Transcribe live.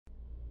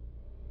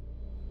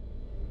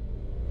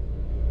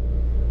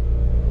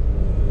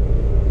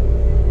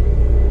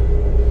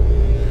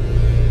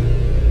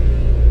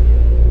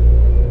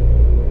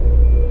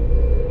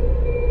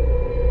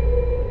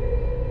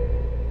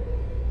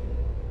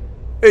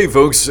Hey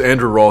folks,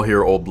 Andrew Rawl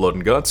here, Old Blood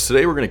and Guts.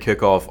 Today we're going to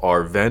kick off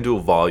our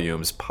Vanduul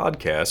Volumes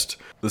podcast.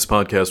 This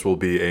podcast will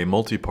be a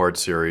multi-part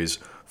series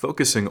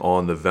focusing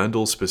on the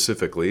Vanduul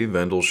specifically,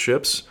 Vanduul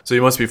ships. So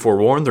you must be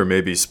forewarned, there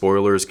may be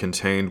spoilers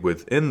contained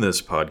within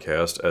this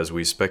podcast as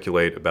we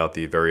speculate about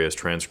the various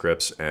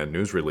transcripts and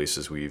news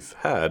releases we've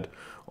had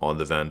on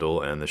the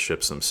Vanduul and the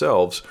ships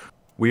themselves.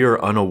 We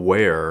are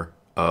unaware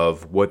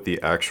of what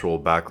the actual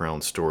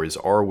background stories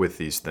are with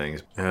these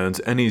things,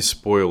 and any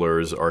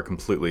spoilers are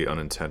completely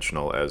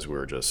unintentional as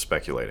we're just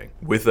speculating.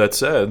 With that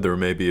said, there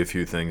may be a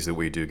few things that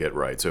we do get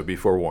right, so be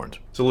forewarned.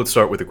 So let's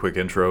start with a quick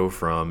intro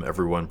from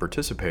everyone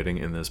participating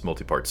in this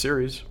multi-part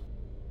series.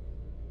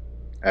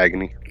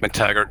 Agony.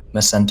 McTaggart.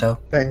 Macento.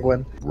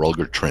 Penguin.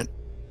 Rulger Trent.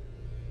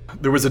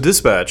 There was a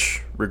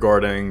dispatch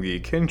regarding the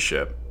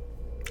Kingship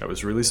that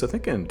was released, I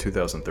think, in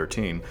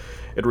 2013.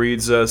 It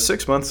reads,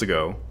 6 months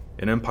ago,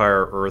 an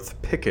Empire Earth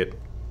picket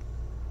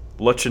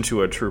launched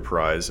into a true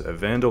prize, a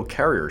Vanduul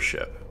carrier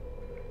ship,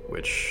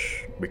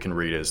 which we can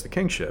read as the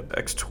Kingship,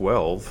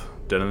 X-12,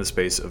 dead in the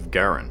space of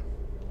Garin.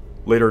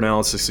 Later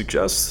analysis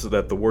suggests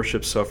that the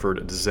warship suffered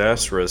a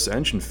disastrous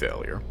engine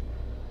failure,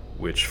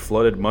 which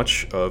flooded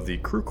much of the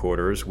crew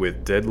quarters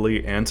with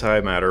deadly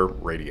antimatter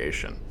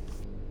radiation.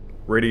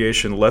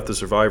 Radiation left the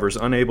survivors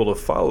unable to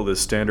follow the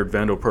standard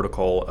Vanduul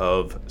protocol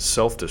of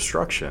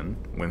self-destruction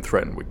when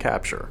threatened with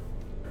capture.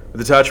 A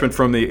detachment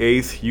from the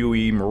 8th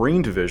UE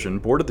Marine Division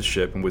boarded the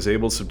ship and was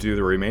able to subdue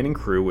the remaining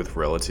crew with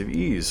relative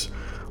ease.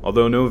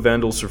 Although no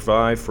Vanduul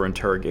survived for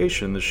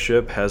interrogation, the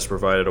ship has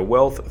provided a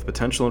wealth of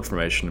potential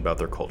information about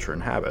their culture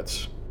and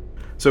habits.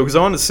 So it goes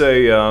on to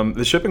say,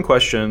 the ship in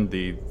question,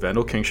 the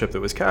Vanduul Kingship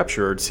that was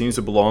captured, seems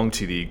to belong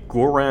to the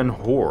Goran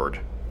Horde.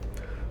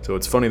 So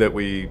it's funny that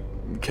we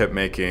kept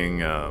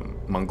making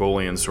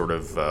Mongolian sort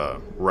of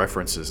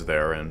references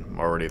there, and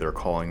already they're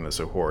calling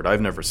this a horde.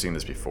 I've never seen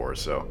this before,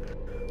 so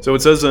it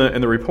says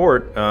in the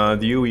report, the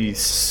UE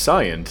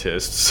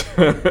scientists,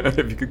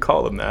 if you could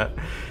call them that,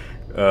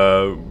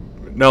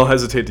 now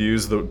hesitate to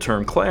use the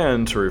term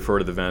clan to refer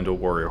to the Vanduul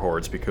warrior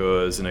hordes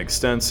because an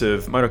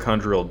extensive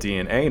mitochondrial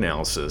DNA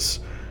analysis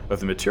of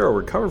the material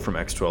recovered from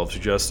X-12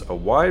 suggests a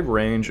wide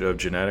range of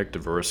genetic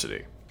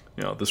diversity.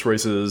 This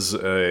raises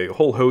a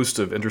whole host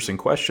of interesting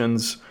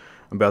questions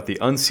about the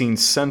unseen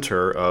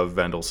center of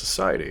Vanduul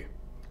society.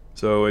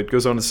 So it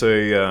goes on to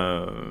say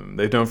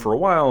they've known for a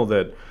while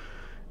that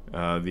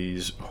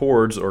these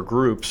hordes or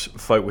groups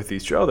fight with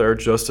each other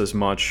just as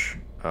much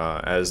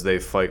as they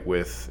fight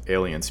with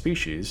alien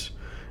species,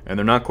 and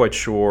they're not quite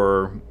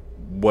sure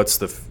what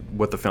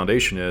the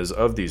foundation is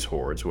of these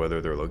hordes, whether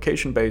they're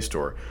location based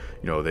or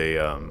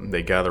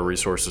they gather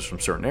resources from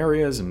certain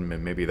areas and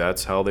maybe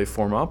that's how they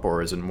form up,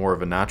 or is it more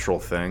of a natural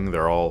thing?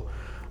 They're all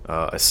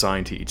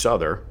assigned to each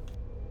other.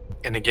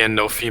 And again,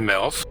 no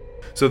females.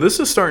 So this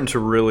is starting to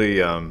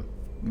really,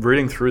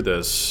 reading through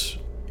this.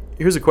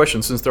 Here's a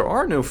question: since there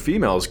are no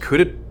females,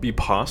 could it be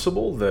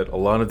possible that a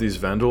lot of these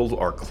Vanduul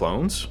are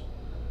clones?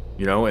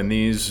 And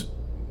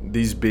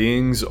these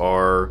beings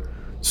are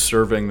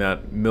serving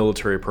that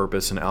military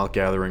purpose and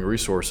outgathering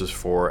resources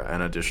for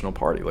an additional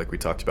party, like we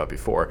talked about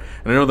before.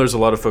 And I know there's a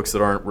lot of folks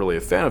that aren't really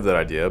a fan of that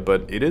idea,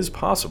 but it is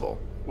possible.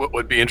 What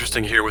would be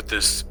interesting here with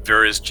this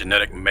various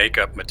genetic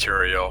makeup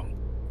material,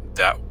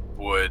 that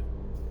would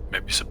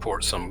maybe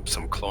support some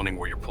cloning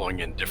where you're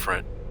bringing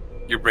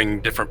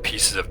different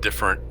pieces of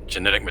different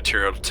genetic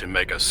material to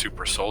make a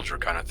super soldier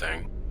kind of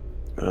thing.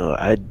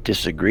 I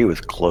disagree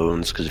with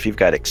clones, because if you've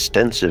got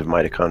extensive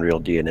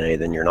mitochondrial DNA,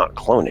 then you're not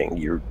cloning.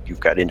 You've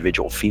got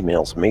individual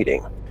females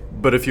mating.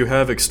 But if you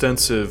have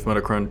extensive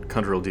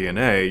mitochondrial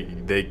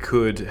DNA, they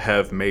could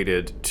have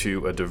mated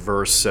to a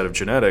diverse set of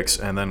genetics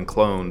and then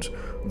cloned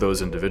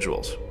those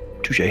individuals.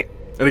 Touché.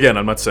 And again,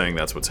 I'm not saying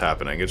that's what's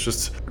happening. It's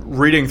just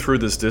reading through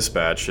this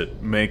dispatch,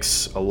 it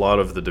makes a lot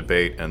of the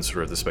debate and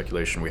sort of the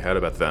speculation we had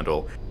about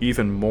Vanduul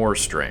even more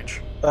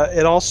strange.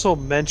 It also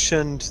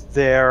mentioned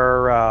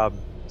their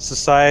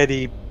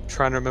society,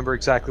 trying to remember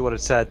exactly what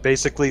it said.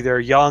 Basically, they're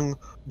young,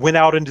 went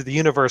out into the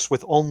universe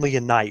with only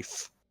a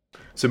knife.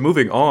 So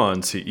moving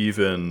on to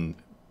even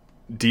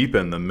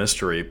deepen the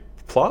mystery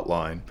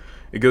plotline,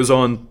 it goes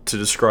on to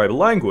describe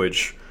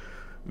language.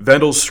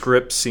 Vanduul's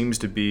script seems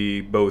to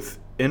be both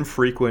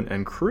infrequent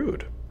and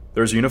crude.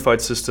 There's a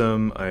unified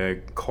system, a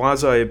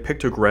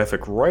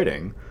quasi-pictographic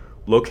writing,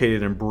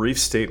 located in brief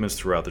statements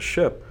throughout the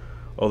ship,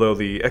 although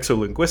the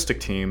exolinguistic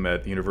team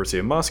at the University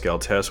of Moscow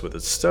tasked with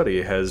its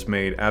study has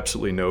made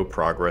absolutely no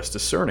progress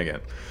discerning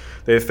it.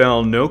 They have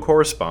found no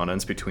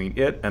correspondence between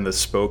it and the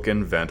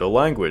spoken Vanduul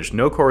language,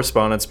 no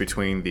correspondence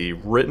between the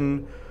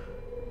written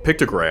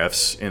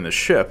pictographs in the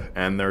ship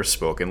and their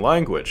spoken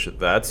language.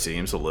 That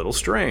seems a little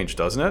strange,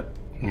 doesn't it?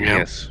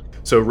 Yes.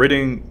 So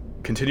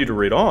continue to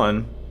read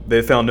on.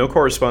 They found no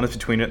correspondence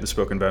between it and the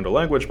spoken Vanduul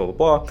language, blah,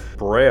 blah, blah.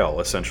 Braille,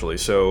 essentially,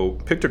 so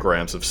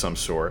pictograms of some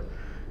sort.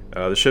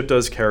 The ship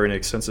does carry an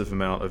extensive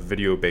amount of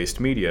video-based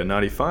media,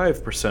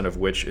 95% of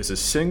which is a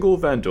single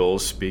Vanduul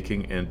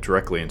speaking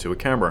directly into a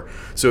camera.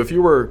 So if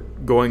you were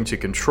going to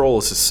control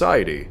a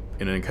society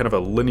in a kind of a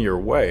linear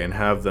way and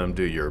have them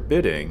do your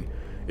bidding,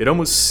 it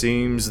almost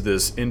seems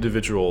this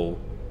individual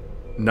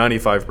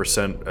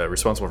 95%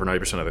 responsible for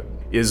 90% of it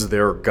is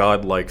their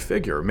godlike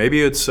figure.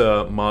 Maybe it's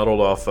modeled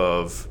off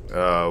of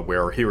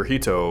where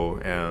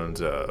Hirohito and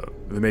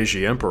the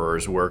Meiji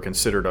emperors were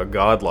considered a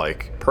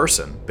godlike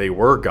person. They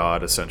were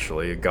God,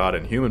 essentially, a god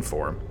in human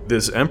form.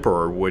 This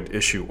emperor would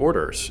issue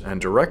orders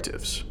and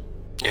directives.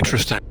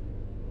 Interesting.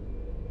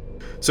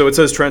 So it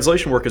says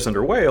translation work is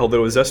underway,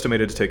 although it is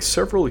estimated to take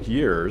several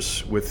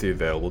years with the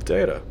available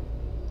data.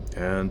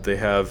 And they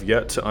have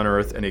yet to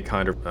unearth any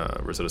kind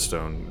of Rosetta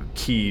Stone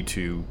key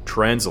to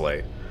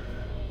translate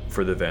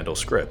for the Vanduul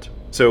script.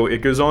 So it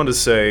goes on to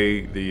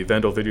say the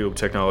Vanduul video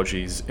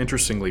technology is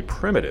interestingly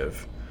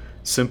primitive,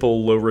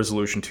 simple,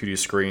 low-resolution 2D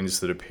screens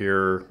that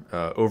appear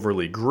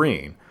overly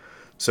green.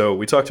 So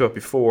we talked about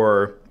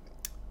before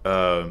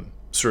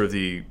sort of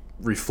the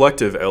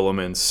reflective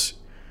elements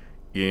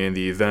in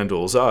the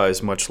Vanduul's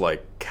eyes, much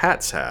like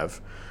cats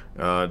have,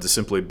 to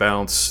simply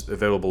bounce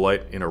available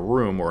light in a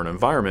room or an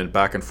environment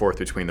back and forth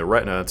between the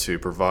retina to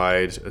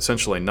provide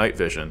essentially night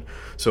vision.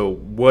 So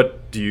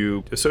what do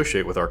you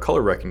associate with our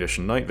color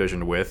recognition night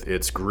vision with?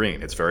 It's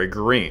green. It's very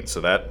green, so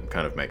that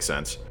kind of makes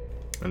sense.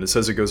 And it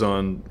says it goes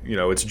on,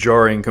 it's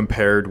jarring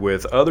compared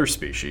with other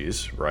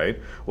species, right?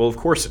 Well, of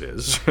course it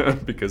is,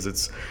 because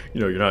it's,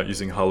 you're not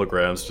using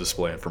holograms to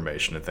display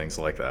information and things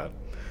like that.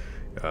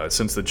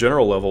 Since the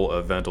general level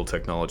of Vanduul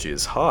technology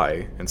is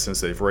high, and since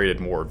they've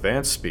rated more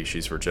advanced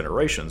species for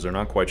generations, they're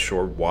not quite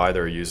sure why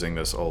they're using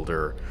this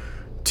older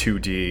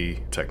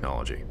 2D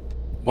technology.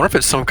 I wonder if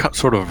it's some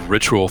sort of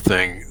ritual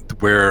thing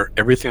where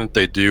everything that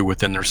they do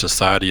within their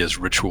society is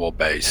ritual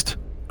based.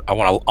 I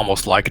want to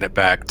almost liken it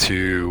back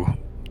to,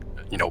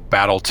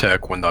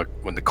 BattleTech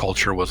when the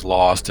culture was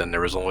lost and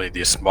there was only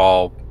the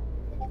small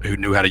who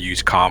knew how to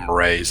use comm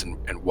rays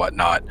and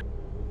whatnot.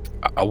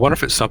 I wonder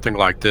if it's something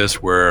like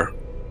this where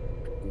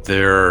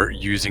they're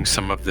using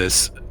some of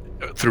this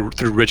through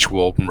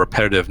ritual and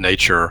repetitive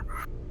nature,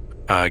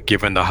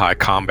 given the high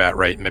combat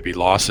rate, maybe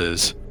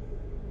losses,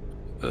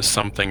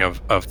 something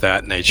of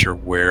that nature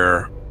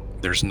where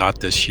there's not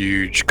this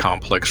huge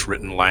complex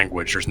written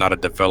language, there's not a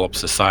developed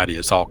society,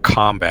 it's all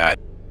combat.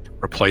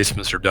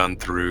 Replacements are done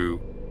through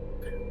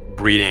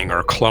breeding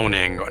or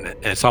cloning, and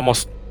it's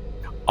almost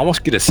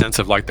get a sense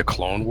of like the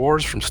Clone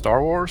Wars from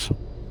Star Wars.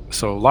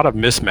 So a lot of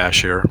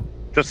mismatch here.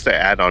 Just to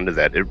add on to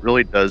that, it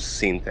really does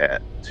seem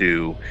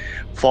to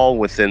fall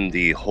within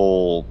the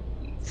whole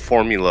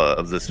formula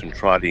of the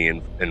Centrati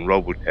and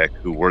Robotech,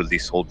 who were the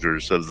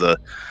soldiers of the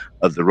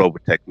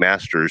Robotech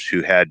masters,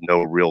 who had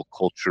no real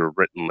culture,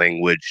 written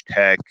language,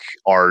 tech,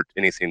 art,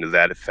 anything to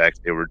that effect.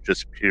 They were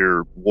just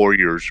pure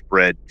warriors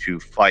bred to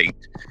fight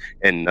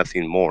and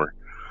nothing more.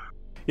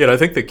 Yeah, and I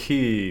think the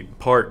key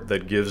part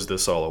that gives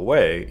this all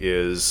away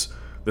is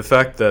the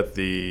fact that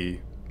the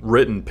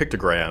written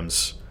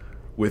pictograms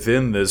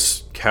within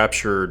this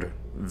captured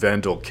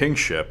Vanduul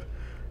kingship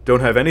don't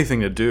have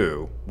anything to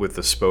do with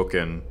the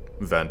spoken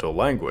Vanduul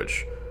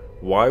language.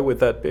 Why would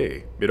that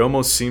be? It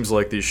almost seems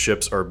like these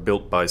ships are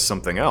built by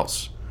something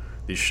else.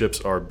 These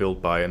ships are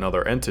built by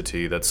another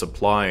entity that's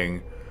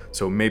supplying,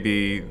 so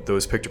maybe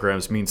those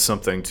pictograms mean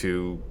something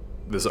to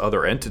this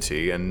other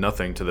entity and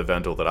nothing to the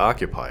Vanduul that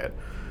occupy it.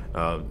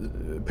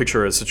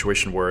 Picture a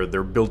situation where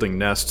they're building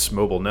nests,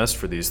 mobile nests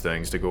for these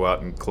things to go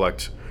out and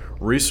collect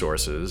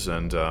resources,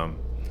 and I'm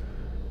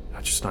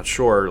just not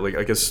sure. Like,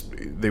 I guess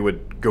they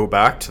would go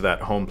back to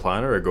that home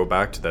planet or go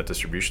back to that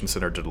distribution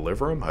center to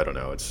deliver them. I don't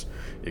know.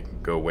 You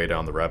can go way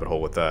down the rabbit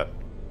hole with that.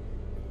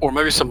 Or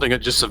maybe something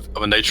just of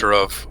a nature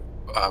of,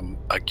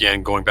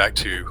 again, going back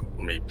to,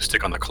 let me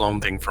stick on the clone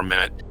thing for a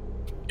minute.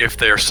 If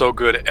they are so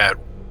good at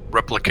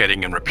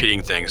replicating and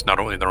repeating things, not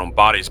only in their own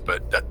bodies,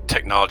 but that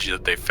technology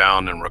that they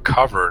found and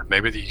recovered,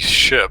 maybe these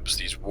ships,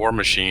 these war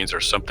machines,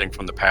 are something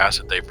from the past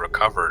that they've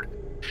recovered.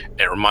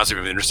 It reminds me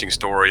of an interesting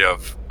story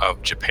of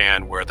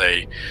Japan, where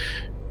they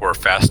were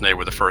fascinated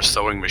with the first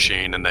sewing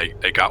machine, and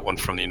they got one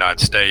from the United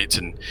States,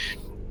 and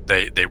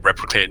they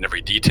replicated in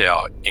every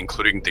detail,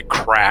 including the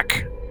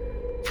crack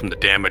from the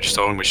damaged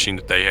sewing machine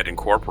that they had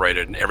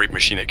incorporated, and every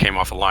machine that came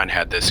off the line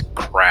had this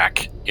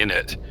crack in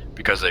it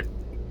because they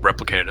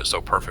replicated it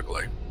so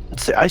perfectly.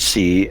 I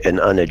see an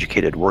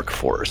uneducated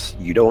workforce.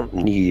 You don't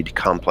need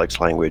complex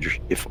language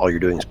if all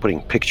you're doing is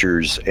putting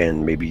pictures,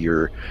 and maybe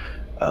your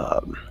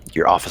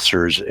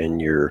officers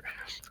and your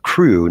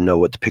crew know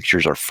what the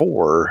pictures are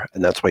for,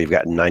 and that's why you've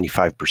got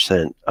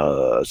 95%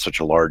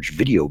 such a large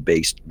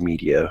video-based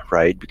media,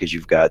 right? Because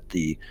you've got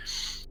the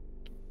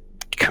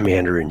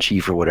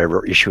commander-in-chief or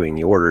whatever issuing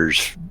the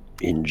orders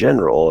in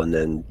general, and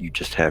then you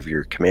just have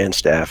your command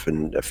staff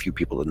and a few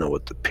people that know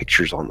what the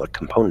pictures on the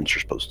components are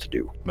supposed to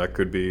do. That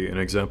could be an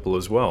example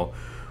as well.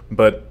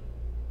 But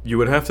you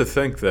would have to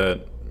think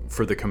that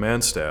for the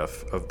command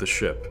staff of the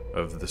ship,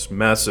 of this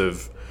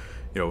massive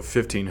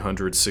 1,500,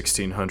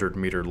 1,600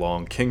 meter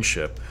long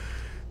Kingship,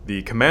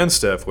 the command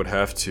staff would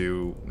have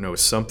to know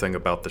something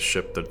about the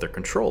ship that they're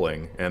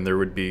controlling, and there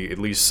would be at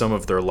least some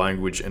of their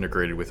language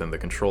integrated within the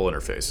control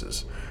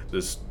interfaces.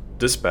 This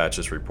dispatch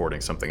is reporting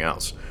something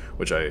else,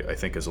 which I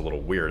think is a little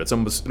weird. It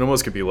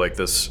almost could be like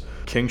this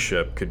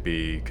kingship could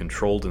be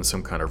controlled in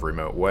some kind of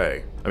remote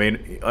way. I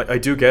mean, I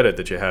do get it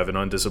that you have an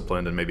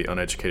undisciplined and maybe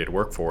uneducated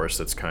workforce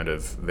that's kind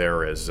of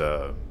there as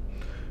a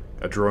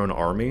drone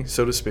army,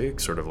 so to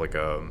speak, sort of like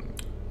a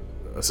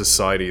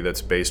society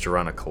that's based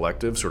around a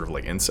collective, sort of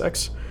like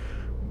insects.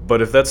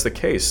 But if that's the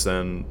case,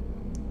 then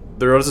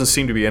there doesn't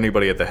seem to be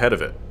anybody at the head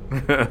of it.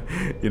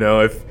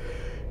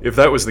 If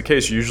that was the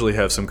case, you usually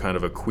have some kind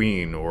of a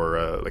queen or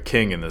a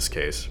king in this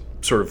case,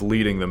 sort of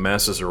leading the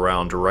masses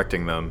around,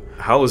 directing them.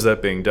 How is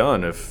that being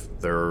done if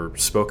their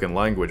spoken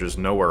language is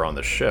nowhere on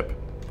the ship?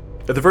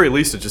 At the very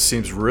least, it just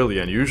seems really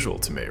unusual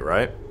to me,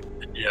 right?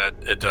 Yeah,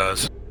 it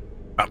does.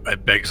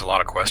 It begs a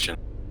lot of questions.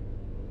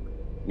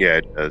 Yeah,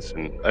 it does.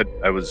 And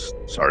I was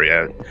sorry.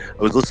 I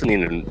was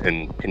listening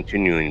and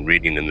continuing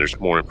reading, and there's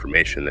more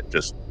information that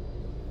just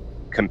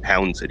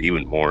compounds it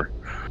even more.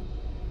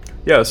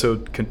 Yeah, so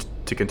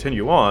to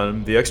continue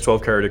on, the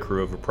X-12 carried a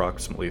crew of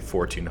approximately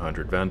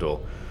 1,400 Vanduul.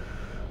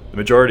 The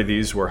majority of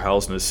these were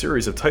housed in a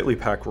series of tightly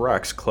packed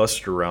racks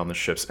clustered around the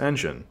ship's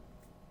engine.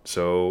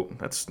 So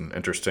that's an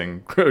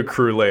interesting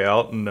crew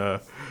layout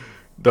and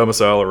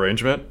domicile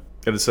arrangement.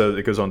 And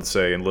it goes on to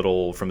say, in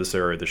little from this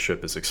area the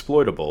ship is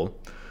exploitable.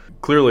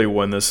 Clearly,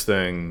 when this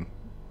thing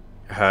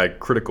had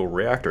critical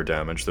reactor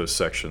damage, those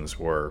sections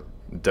were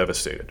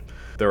devastated.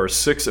 There are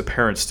 6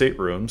 apparent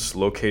staterooms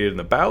located in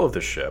the bow of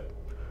the ship,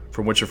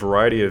 from which a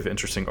variety of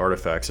interesting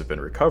artifacts have been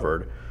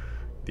recovered.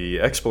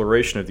 The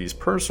exploration of these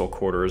personal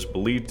quarters,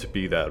 believed to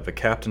be that of the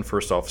captain,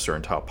 first officer,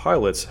 and top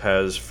pilots,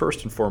 has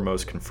first and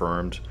foremost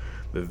confirmed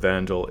the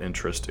Vanduul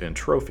interest in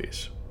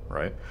trophies,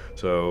 right?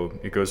 So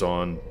it goes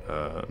on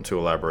to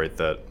elaborate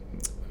that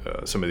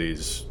some of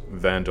these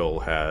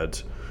Vanduul had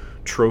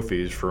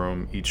trophies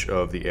from each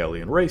of the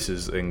alien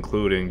races,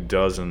 including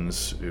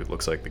dozens, it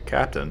looks like the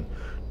captain,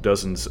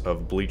 dozens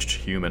of bleached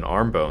human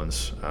arm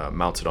bones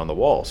mounted on the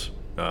walls.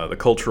 The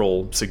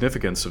cultural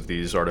significance of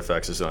these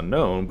artifacts is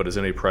unknown, but as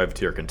any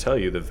privateer can tell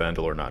you, the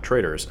Vanduul are not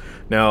traders.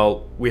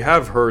 Now, we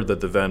have heard that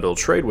the Vanduul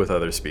trade with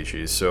other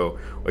species, so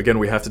again,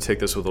 we have to take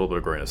this with a little bit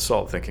of grain of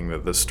salt, thinking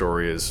that this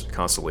story is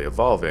constantly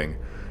evolving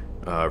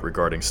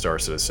regarding Star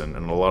Citizen,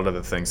 and a lot of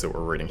the things that we're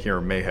reading here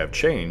may have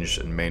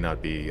changed and may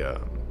not be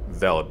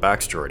valid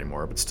backstory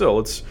anymore, but still,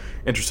 it's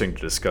interesting to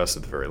discuss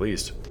at the very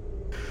least.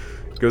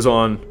 It goes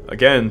on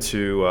again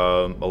to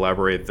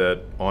elaborate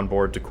that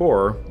onboard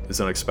decor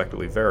is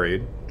unexpectedly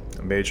varied.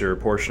 A major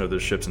portion of the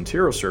ship's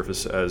interior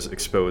surface has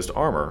exposed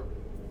armor.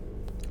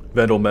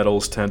 Vanduul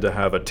metals tend to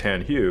have a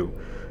tan hue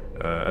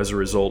as a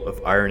result of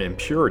iron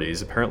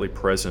impurities apparently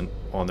present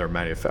on their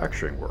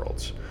manufacturing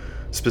worlds.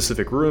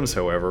 Specific rooms,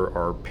 however,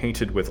 are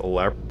painted with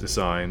elaborate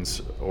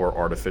designs or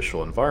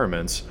artificial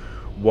environments,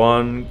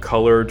 one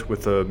colored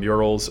with the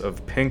murals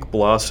of pink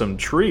blossom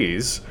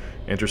trees.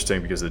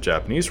 Interesting, because the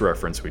Japanese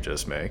reference we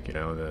just make,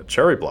 the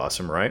cherry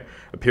blossom, right,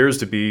 appears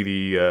to be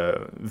the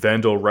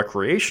Vanduul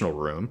recreational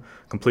room,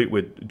 complete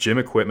with gym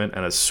equipment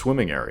and a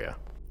swimming area.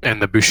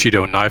 And the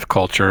Bushido knife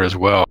culture as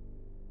well.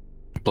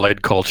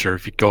 Blade culture,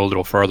 if you go a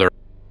little further,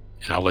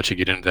 and I'll let you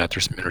get into that,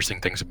 there's some interesting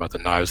things about the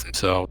knives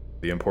themselves.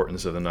 The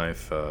importance of the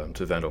knife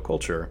to Vanduul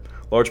culture.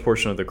 A large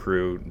portion of the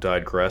crew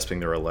died grasping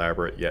their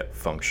elaborate yet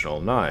functional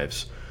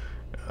knives.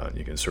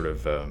 You can sort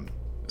of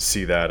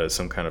see that as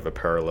some kind of a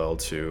parallel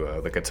to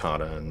the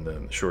katana and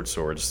the short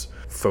swords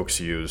folks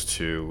use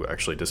to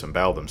actually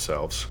disembowel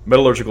themselves.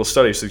 Metallurgical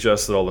studies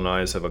suggest that all the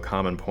knives have a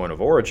common point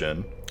of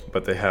origin,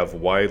 but they have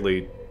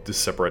widely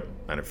separate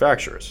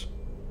manufacturers.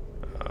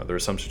 There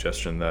is some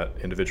suggestion that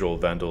individual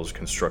Vanduuls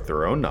construct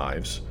their own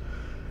knives.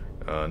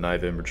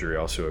 Knife imagery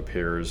also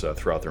appears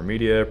throughout their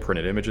media,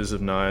 printed images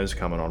of knives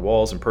common on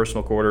walls and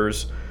personal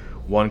quarters.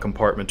 One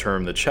compartment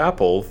termed the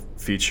chapel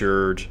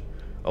featured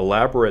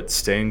elaborate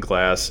stained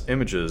glass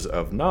images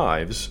of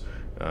knives.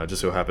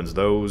 Just so happens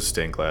those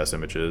stained glass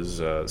images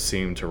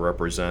seem to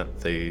represent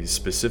the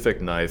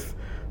specific knife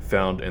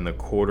found in the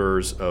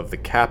quarters of the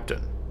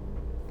captain,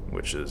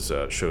 which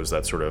shows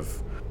that sort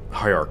of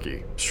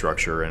hierarchy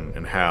structure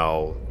and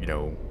how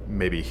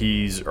maybe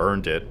he's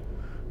earned it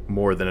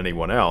more than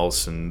anyone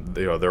else, and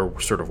they're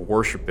sort of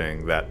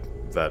worshiping that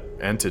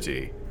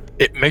entity.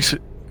 It makes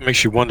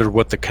you wonder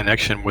what the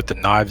connection with the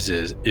knives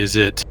is. Is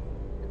it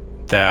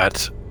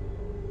that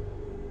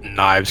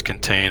knives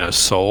contain a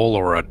soul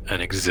or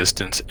an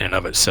existence in and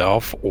of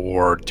itself,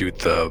 or do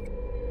the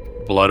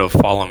blood of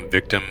fallen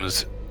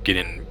victims get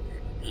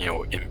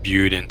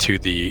imbued into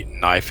the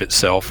knife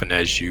itself, and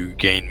as you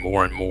gain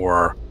more and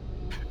more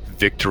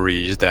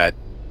victories, that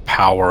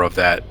power of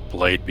that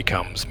blade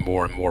becomes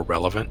more and more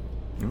relevant?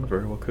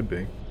 Very well could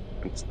be.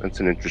 That's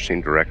an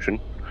interesting direction.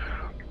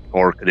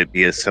 Or could it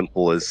be as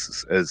simple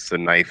as the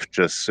knife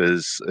just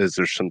is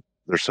there's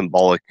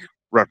symbolic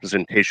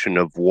representation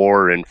of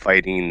war and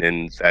fighting,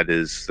 and that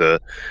is the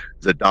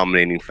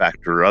dominating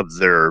factor of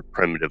their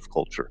primitive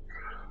culture.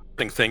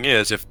 The thing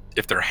is,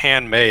 if they're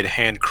handmade,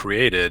 hand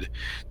created,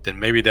 then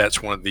maybe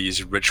that's one of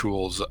these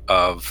rituals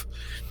of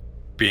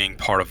being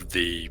part of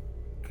the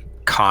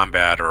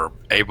combat or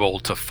able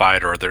to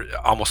fight, or they're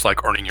almost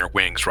like earning your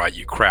wings, right?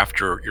 You craft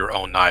your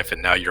own knife,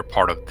 and now you're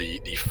part of the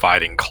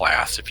fighting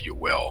class, if you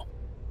will,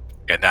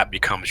 and that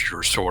becomes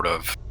your sort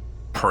of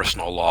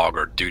personal log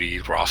or duty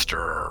roster,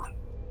 or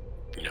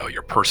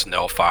your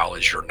personnel file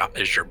is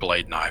your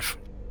blade knife.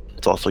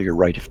 It's also your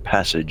rite of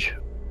passage.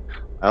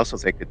 I also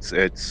think it's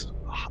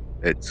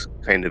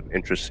kind of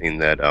interesting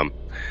that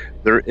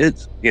there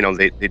is,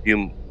 they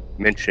do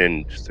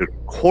mention the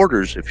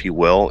quarters, if you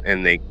will,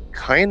 and they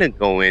kind of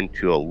go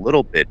into a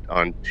little bit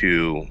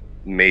onto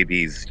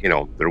maybe,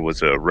 there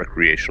was a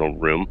recreational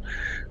room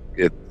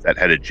that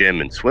had a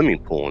gym and swimming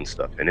pool and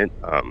stuff in it.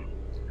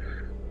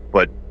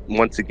 But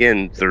once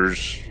again,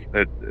 there's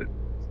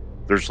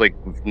like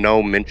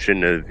no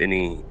mention of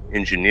any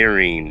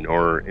engineering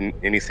or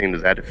anything to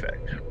that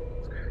effect.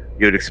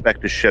 You would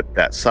expect a ship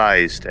that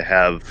size to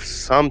have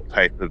some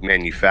type of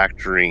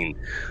manufacturing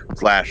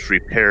 /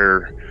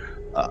 repair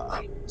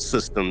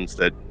systems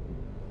that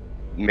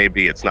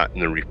maybe it's not in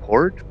the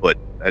report, but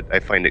I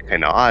find it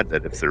kind of odd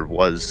that if there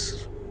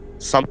was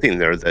something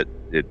there that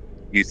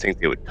you think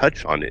they would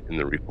touch on it in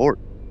the report.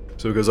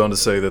 So it goes on to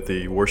say that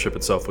the warship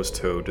itself was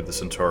towed to the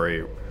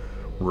Centauri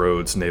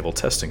Rhodes Naval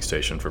Testing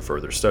Station for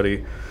further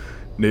study.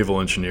 Naval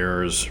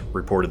engineers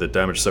reported that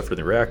damage suffered in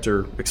the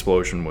reactor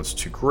explosion was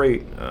too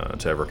great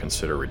to ever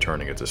consider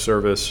returning it to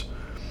service.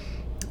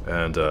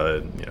 And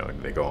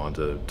they go on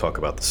to talk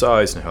about the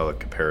size and how it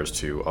compares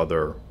to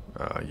other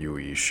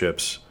UE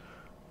ships,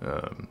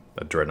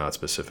 a dreadnought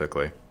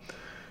specifically.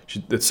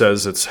 It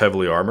says it's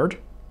heavily armored,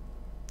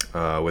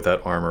 with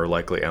that armor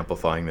likely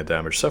amplifying the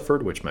damage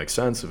suffered, which makes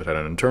sense. If it had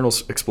an internal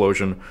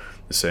explosion,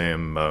 the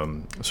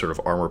same sort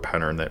of armor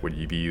pattern that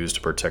would be used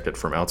to protect it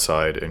from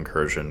outside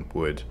incursion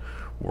would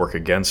work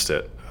against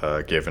it,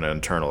 given an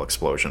internal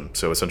explosion.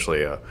 So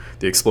essentially,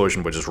 the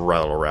explosion would just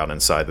rattle around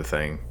inside the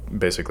thing,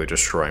 basically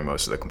destroying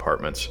most of the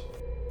compartments.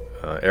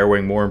 Air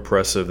wing more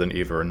impressive than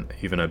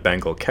even a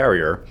Bengal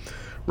carrier.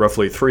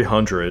 Roughly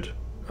 300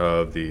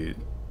 of the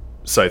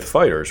Scythe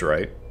fighters,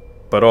 right?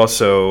 But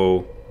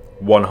also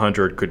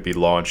 100 could be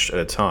launched at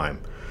a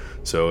time.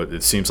 So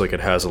it seems like it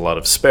has a lot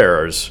of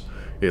spares.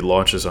 It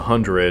launches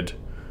 100.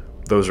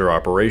 Those are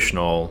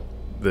operational.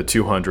 The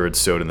 200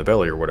 stowed in the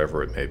belly or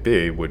whatever it may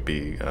be would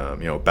be,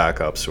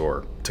 backups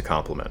or to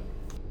complement.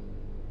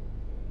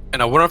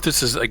 And I wonder if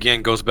this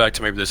goes back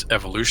to maybe this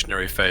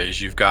evolutionary phase.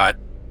 You've got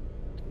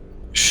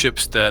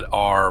ships that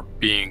are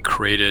being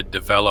created,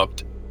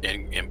 developed,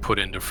 and put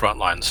into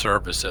frontline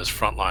service. As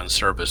frontline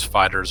service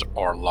fighters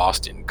are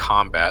lost in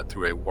combat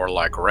through a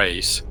warlike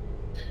race,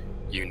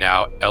 you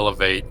now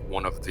elevate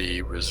one of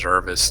the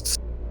reservists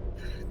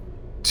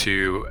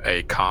to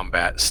a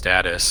combat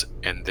status,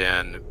 and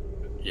then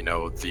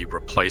the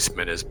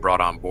replacement is brought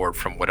on board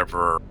from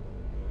whatever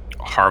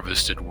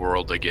harvested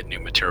world they get new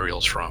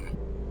materials from.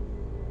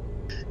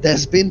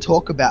 There's been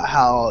talk about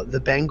how the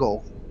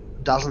Bengal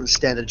doesn't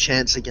stand a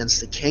chance against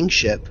the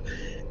Kingship,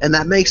 and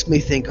that makes me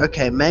think,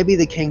 okay, maybe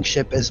the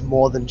Kingship is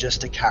more than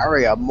just a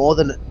carrier,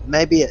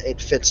 maybe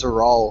it fits a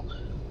role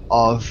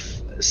of,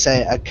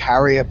 say, a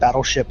carrier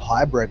battleship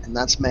hybrid, and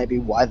that's maybe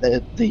why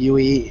the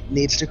UE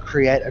needs to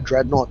create a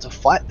dreadnought to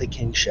fight the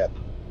Kingship.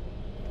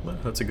 Well,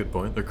 that's a good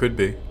point. There could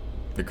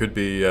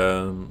be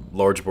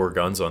large bore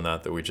guns on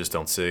that we just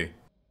don't see.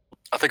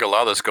 I think a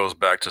lot of this goes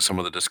back to some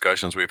of the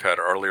discussions we've had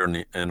earlier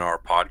in our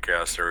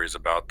podcast series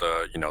about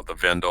the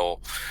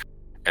Vanduul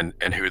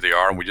and who they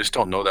are, and we just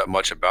don't know that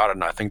much about it.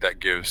 And I think that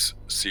gives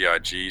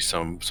CIG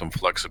some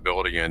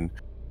flexibility in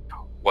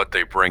what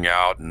they bring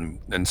out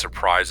and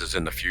surprises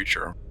in the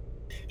future.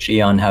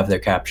 Xi'an have their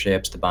cap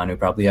ships, the Banu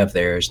probably have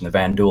theirs, and the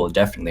Vanduul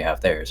definitely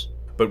have theirs.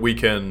 But we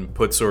can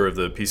put sort of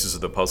the pieces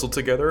of the puzzle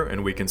together,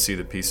 and we can see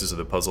the pieces of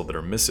the puzzle that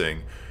are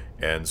missing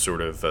and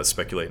sort of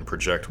speculate and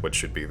project what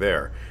should be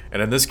there.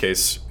 And in this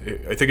case,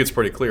 I think it's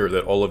pretty clear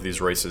that all of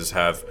these races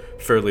have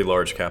fairly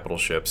large capital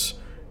ships,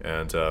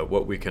 and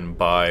what we can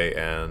buy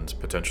and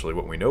potentially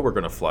what we know we're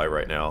going to fly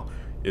right now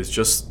is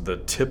just the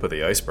tip of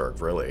the iceberg,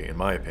 really, in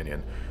my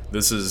opinion.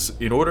 This is,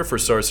 in order for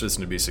Star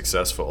Citizen to be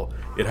successful,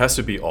 it has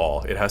to be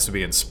all. It has to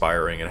be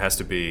inspiring. It has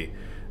to be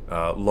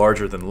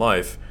larger than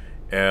life.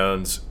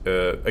 And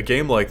a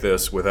game like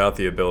this, without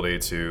the ability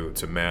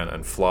to man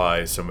and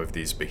fly some of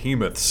these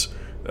behemoths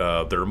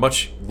that are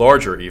much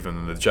larger even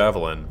than the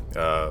Javelin,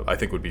 I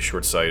think would be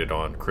short-sighted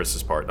on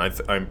Chris's part.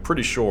 And I'm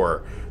pretty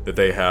sure that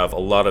they have a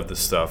lot of this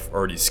stuff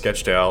already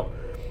sketched out,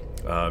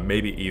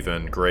 maybe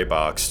even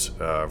gray-boxed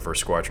for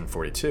Squadron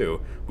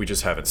 42. We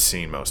just haven't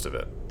seen most of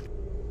it.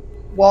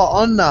 Well,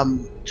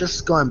 on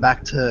just going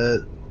back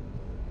to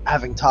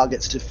having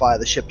targets to fire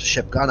the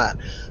ship-to-ship gun at,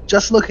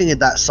 just looking at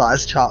that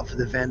size chart for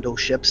the Vanduul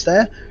ships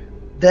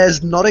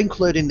there's, not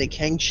including the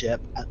Kingship,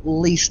 at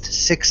least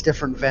 6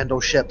 different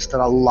Vanduul ships that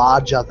are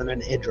larger than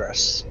an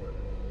Idris.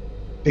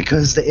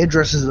 Because the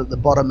Idris is at the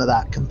bottom of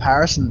that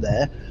comparison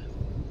there,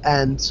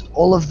 and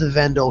all of the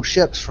Vanduul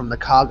ships, from the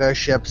cargo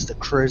ships, the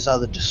cruiser,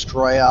 the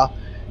destroyer,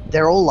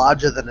 they're all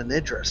larger than an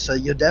Idris, so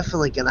you're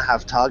definitely going to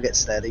have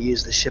targets there to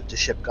use the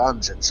ship-to-ship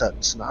guns in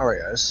certain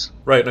scenarios.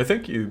 Right, and I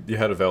think you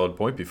had a valid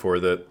point before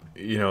that,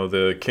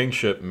 the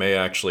Kingship may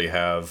actually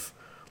have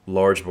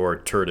large bore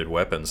turreted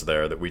weapons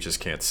there that we just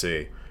can't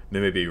see. They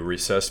may be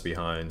recessed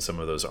behind some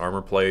of those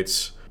armor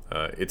plates.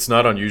 It's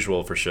not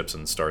unusual for ships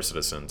in Star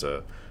Citizen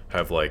to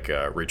have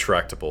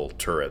retractable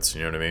turrets,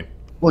 you know what I mean?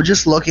 Well,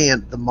 just looking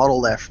at the model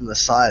there from the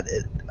side,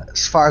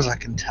 as far as I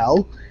can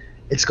tell,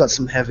 it's got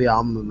some heavy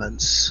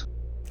armaments.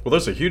 Well,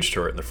 there's a huge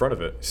turret in the front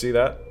of it. See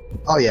that?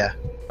 Oh, yeah.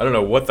 I don't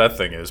know what that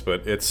thing is,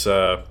 but it's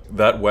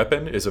that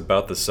weapon is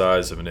about the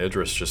size of an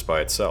Idris just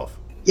by itself.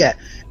 Yeah,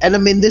 and I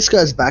mean, this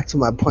goes back to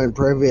my point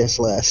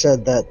previously. I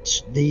said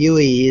that the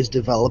UAE is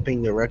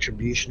developing the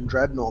Retribution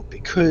Dreadnought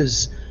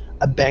because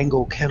a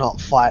Bengal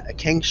cannot fight a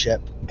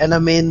Kingship. And I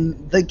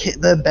mean,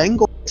 the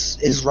Bengal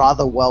is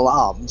rather well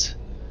armed.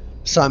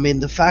 So I mean,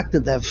 the fact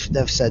that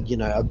they've said,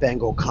 a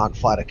Bengal can't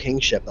fight a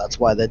Kingship, that's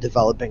why they're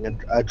developing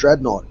a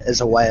Dreadnought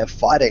as a way of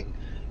fighting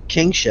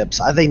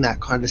Kingships. I think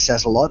that kind of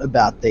says a lot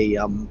about the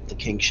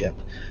Kingship.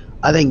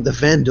 I think the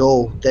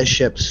Vanduul, their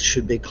ships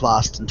should be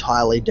classed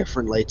entirely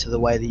differently to the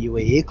way the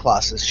UAE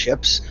classes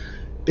ships,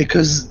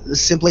 because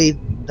simply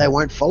they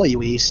won't follow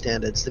UAE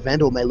standards. The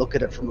Vanduul may look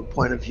at it from a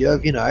point of view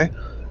of,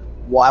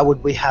 why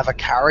would we have a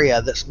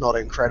carrier that's not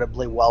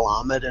incredibly well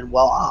armored and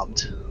well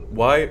armed?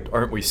 Why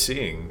aren't we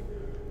seeing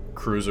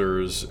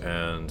cruisers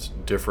and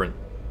different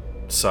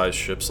size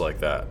ships like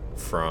that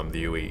from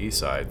the UAE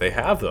side? They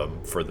have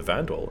them for the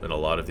Vanduul in a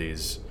lot of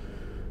these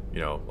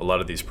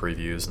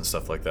previews and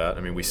stuff like that. I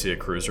mean, we see a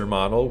cruiser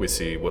model, we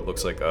see what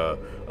looks like a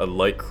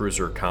light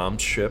cruiser comms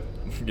ship.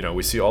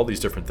 We see all these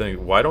different things.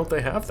 Why don't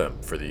they have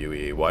them for the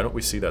UAE? Why don't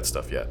we see that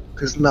stuff yet?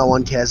 Because no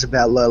one cares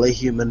about lowly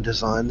human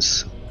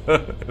designs.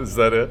 Is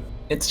that it?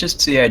 It's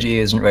just CIG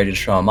isn't ready to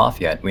show them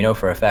off yet. We know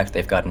for a fact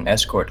they've got an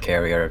escort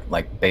carrier,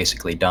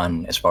 basically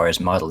done as far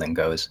as modeling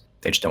goes.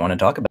 They just don't want to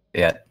talk about it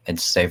yet.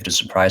 It's saved a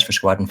surprise for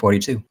Squadron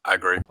 42. I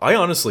agree. I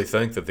honestly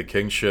think that the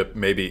Kingship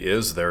maybe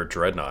is their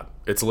dreadnought.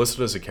 It's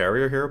listed as a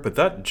carrier here, but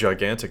that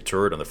gigantic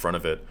turret on the front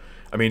of it,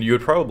 I mean, you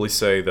would probably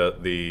say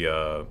that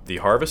the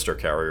Harvester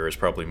carrier is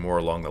probably more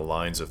along the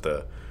lines of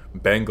the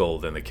Bengal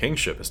than the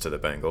Kingship is to the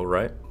Bengal,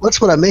 right? That's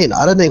what I mean.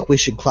 I don't think we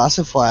should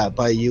classify it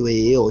by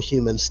UAE or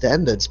human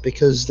standards,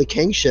 because the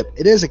Kingship,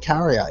 it is a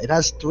carrier. It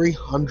has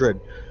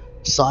 300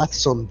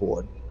 scythes on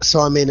board. So,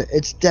 I mean,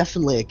 it's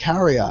definitely a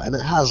carrier, and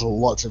it has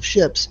lots of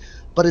ships,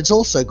 but it's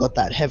also got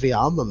that heavy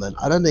armament.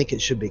 I don't think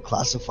it should be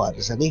classified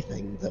as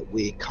anything that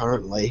we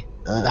currently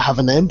have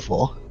a name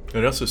for.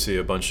 I'd also see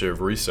a bunch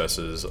of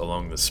recesses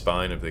along the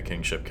spine of the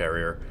Kingship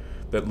carrier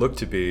that look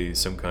to be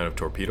some kind of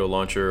torpedo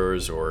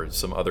launchers or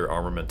some other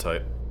armament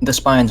type. The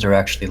spines are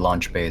actually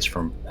launch bays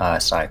from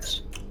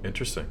scythes.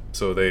 Interesting.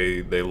 So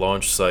they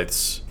launch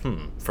scythes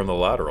from the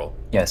lateral.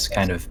 Yes,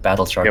 kind of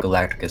Battlestar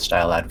Galactica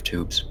style out of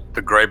tubes.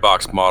 The gray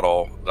box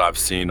model that I've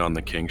seen on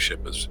the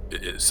Kingship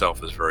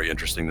itself is very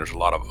interesting. There's a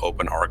lot of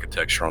open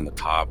architecture on the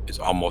top. It's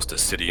almost a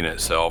city in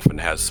itself and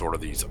has sort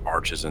of these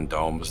arches and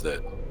domes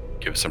that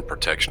give some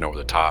protection over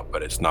the top,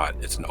 but it's not.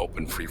 It's an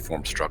open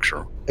freeform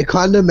structure. It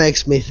kind of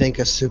makes me think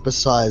a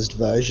supersized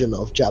version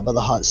of Jabba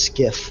the Hutt's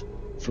skiff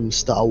from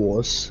Star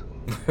Wars.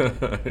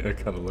 It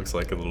kind of looks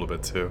like it a little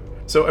bit too.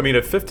 So, I mean,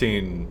 at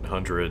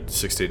 1,500,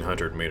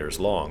 1,600 meters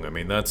long, I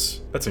mean,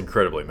 that's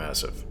incredibly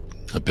massive.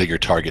 A bigger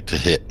target to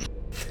hit.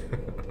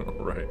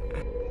 Right.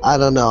 I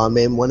don't know. I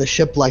mean, when a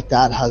ship like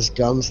that has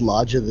guns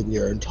larger than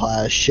your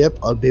entire ship,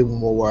 I'd be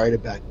more worried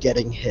about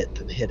getting hit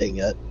than hitting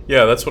it.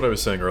 Yeah, that's what I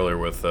was saying earlier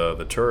with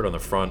the turret on the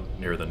front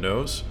near the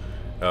nose.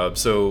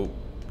 So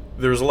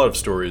there's a lot of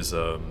stories.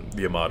 The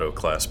Yamato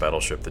class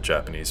battleship the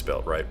Japanese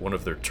built, right? One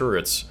of their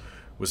turrets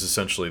was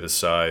essentially the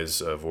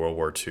size of World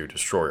War II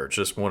destroyer,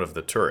 just one of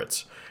the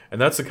turrets. And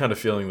that's the kind of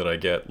feeling that I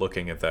get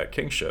looking at that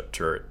Kingship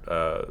turret,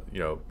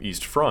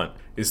 east front,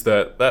 is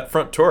that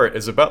front turret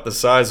is about the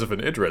size of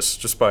an Idris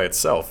just by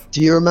itself.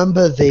 Do you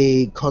remember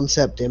the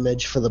concept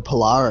image for the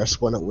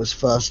Polaris when it was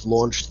first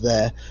launched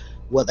there,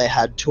 where they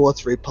had 2 or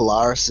 3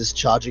 Polarises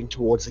charging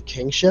towards a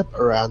Kingship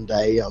around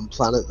a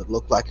planet that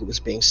looked like it was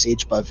being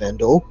sieged by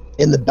Vanduul?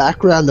 In the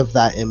background of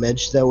that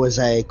image, there was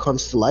a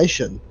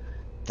constellation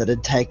that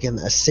had taken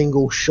a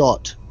single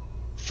shot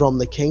from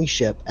the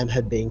Kingship and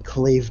had been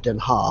cleaved in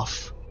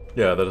half.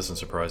 Yeah, that doesn't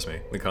surprise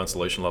me, the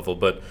constellation level.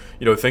 But,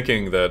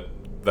 thinking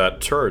that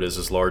turret is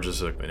as large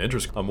as an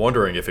Idris, I'm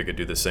wondering if it could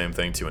do the same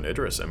thing to an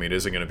Idris. I mean,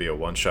 is it going to be a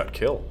one-shot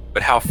kill?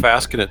 But how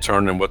fast can it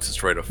turn and what's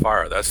its rate of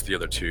fire? That's the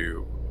other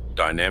two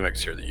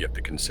dynamics here that you have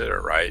to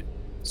consider, right?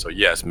 So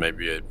yes,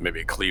 maybe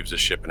it cleaves the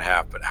ship in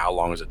half, but how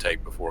long does it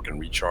take before it can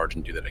recharge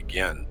and do that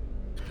again?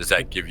 Does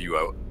that give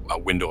you a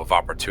window of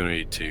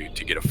opportunity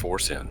to get a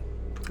force in?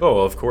 Oh,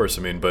 well, of course.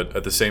 I mean, but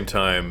at the same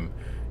time,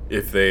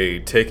 if they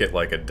take it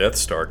like a Death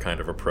Star kind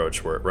of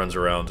approach where it runs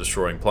around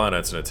destroying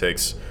planets and it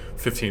takes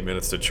 15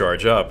 minutes to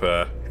charge up,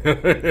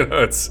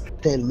 it's...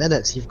 10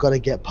 minutes, you've got to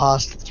get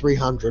past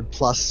 300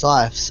 plus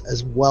scythes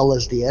as well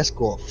as the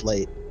escort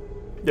fleet.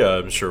 Yeah,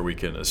 I'm sure we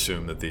can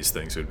assume that these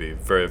things would be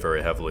very,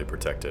 very heavily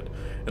protected.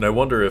 And I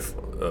wonder if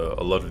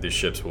a lot of these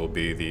ships will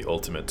be the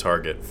ultimate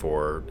target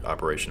for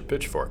Operation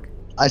Pitchfork.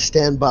 I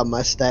stand by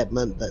my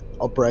statement that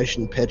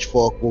Operation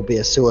Pitchfork will be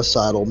a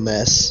suicidal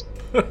mess.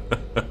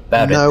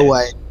 No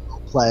way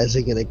players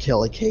are going to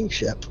kill a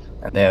kingship.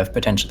 They have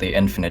potentially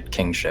infinite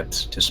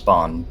kingships to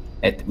spawn.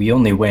 We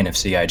only win if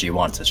CIG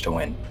wants us to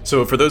win.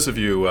 So for those of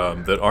you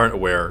that aren't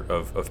aware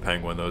of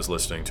Penguin, those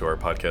listening to our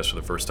podcast for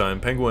the first time,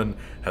 Penguin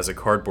has a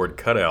cardboard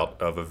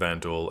cutout of a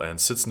Vanduul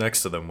and sits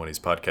next to them when he's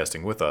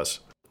podcasting with us.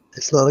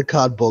 It's not a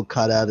cardboard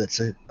cutout, it's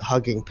a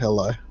hugging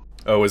pillow.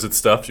 Oh, is it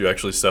stuffed? You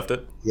actually stuffed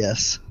it?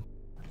 Yes.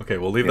 Okay,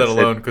 we'll leave that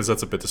alone because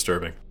that's a bit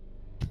disturbing.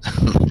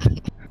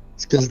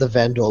 It's because the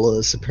Vanduul are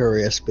the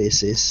superior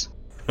species.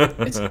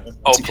 It's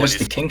because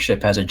the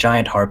kingship has a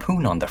giant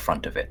harpoon on the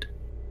front of it.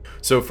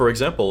 So, for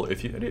example,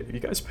 if you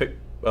guys pick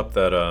up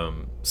that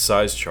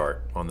size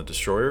chart on the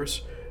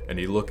destroyers, and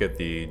you look at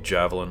the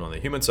Javelin on the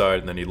human side,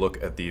 and then you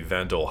look at the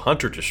Vanduul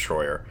Hunter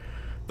Destroyer,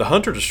 the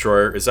Hunter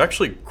Destroyer is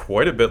actually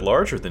quite a bit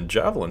larger than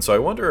Javelin. So I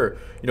wonder,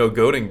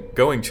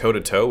 going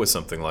toe-to-toe with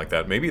something like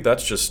that, maybe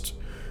that's just,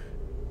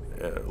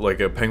 like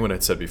a Penguin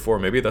had said before,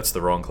 maybe that's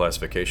the wrong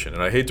classification.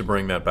 And I hate to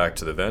bring that back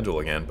to the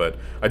Vanduul again, but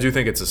I do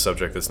think it's a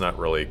subject that's not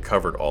really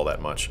covered all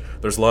that much.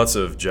 There's lots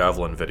of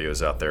Javelin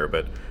videos out there,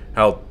 but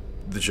how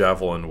the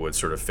Javelin would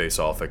sort of face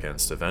off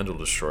against a Vanduul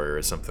Destroyer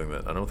is something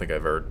that I don't think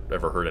I've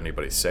ever heard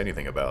anybody say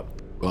anything about.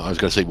 Well, I was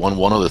going to say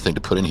one other thing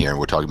to put in here, and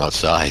we're talking about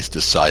size.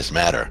 Does size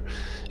matter?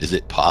 Is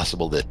it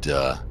possible that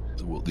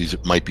these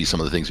might be some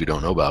of the things we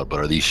don't know about, but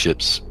are these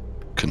ships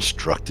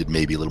constructed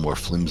maybe a little more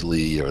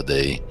flimsily? Are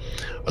they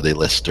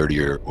less sturdy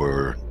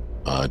or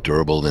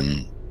durable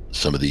than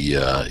some of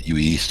the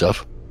UE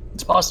stuff?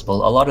 It's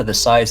possible. A lot of the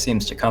size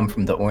seems to come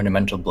from the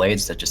ornamental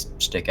blades that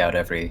just stick out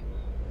every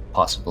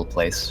possible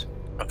place.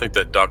 I think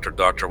that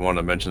Dr. wanted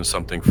to mention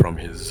something from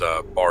his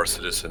Bar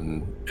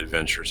Citizen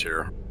adventures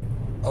here.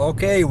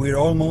 Okay, we're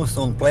almost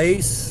on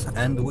place,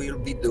 and we'll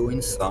be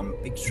doing some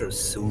pictures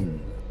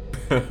soon.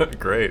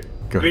 Great.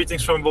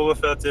 Greetings from Boba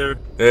Fett here.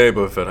 Hey,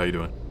 Boba Fett, how you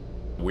doing?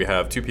 We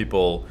have 2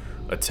 people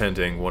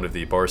attending one of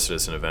the Bar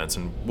Citizen events,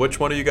 and which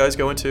one are you guys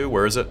going to?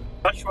 Where is it?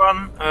 Dutch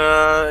one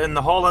in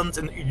Holland,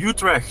 in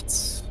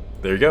Utrecht.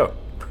 There you go.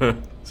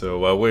 So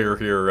while we're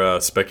here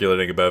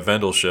speculating about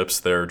Vanduul ships,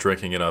 they're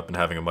drinking it up and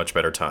having a much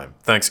better time.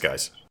 Thanks,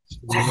 guys.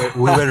 We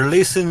were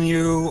listening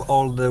you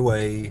all the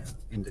way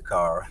in the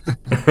car.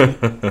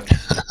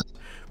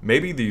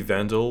 Maybe the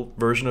Vanduul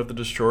version of the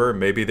destroyer,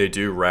 maybe they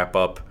do wrap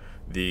up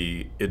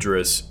the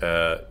Idris,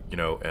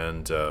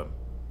 and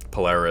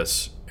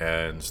Polaris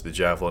and the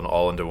Javelin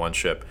all into one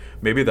ship.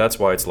 Maybe that's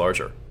why it's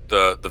larger.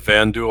 The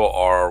Vanduul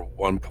are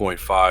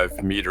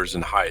 1.5 meters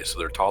in height, so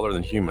they're taller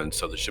than humans,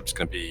 so the ship's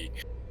going to be,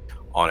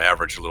 on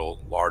average, a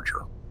little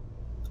larger.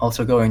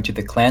 Also going to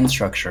the clan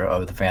structure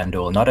of the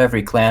Vanduul, not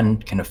every clan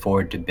can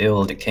afford to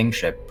build a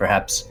kingship.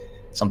 Perhaps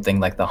something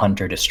like the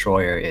Hunter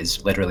Destroyer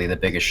is literally the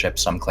biggest ship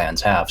some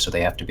clans have, so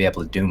they have to be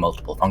able to do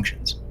multiple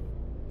functions.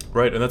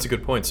 Right, and that's a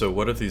good point. So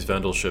what if these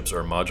Vanduul ships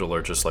are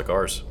modular just like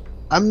ours?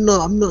 I'm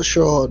not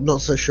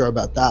so sure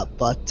about that,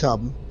 but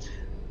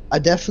I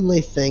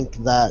definitely think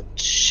that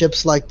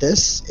ships like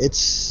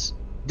this,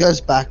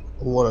 goes back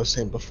on what I was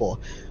saying before.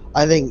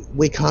 I think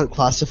we can't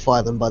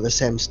classify them by the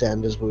same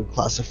standards we would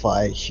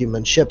classify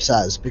human ships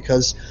as,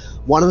 because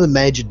one of the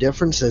major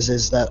differences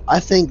is that I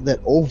think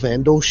that all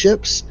Vanduul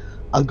ships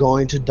are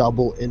going to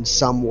double in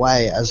some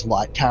way as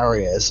light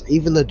carriers.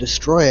 Even the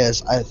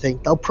destroyers, I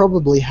think they'll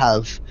probably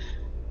have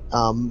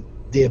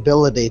the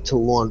ability to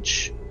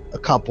launch a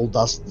couple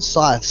dozen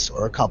scythes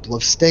or a couple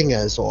of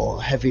stingers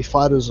or heavy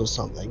fighters or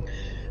something,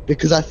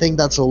 because I think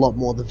that's a lot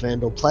more the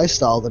Vanduul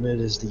playstyle than it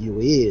is the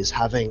UE, is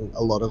having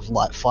a lot of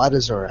light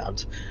fighters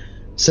around.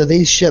 So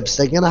these ships,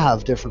 they're going to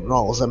have different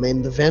roles. I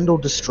mean, the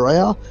Vanduul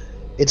Destroyer,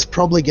 it's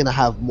probably going to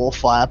have more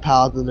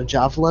firepower than the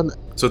Javelin.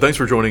 So thanks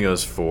for joining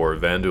us for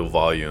Vanduul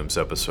Volumes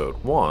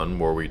Episode 1,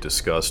 where we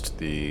discussed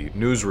the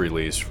news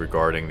release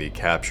regarding the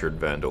captured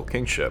Vanduul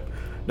Kingship.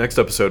 Next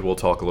episode, we'll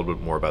talk a little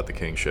bit more about the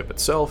Kingship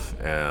itself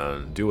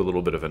and do a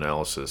little bit of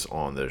analysis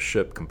on the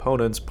ship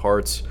components,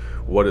 parts,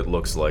 what it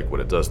looks like, what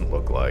it doesn't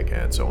look like,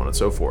 and so on and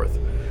so forth.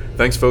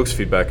 Thanks, folks.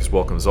 Feedback is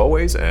welcome as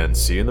always, and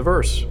see you in the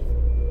verse.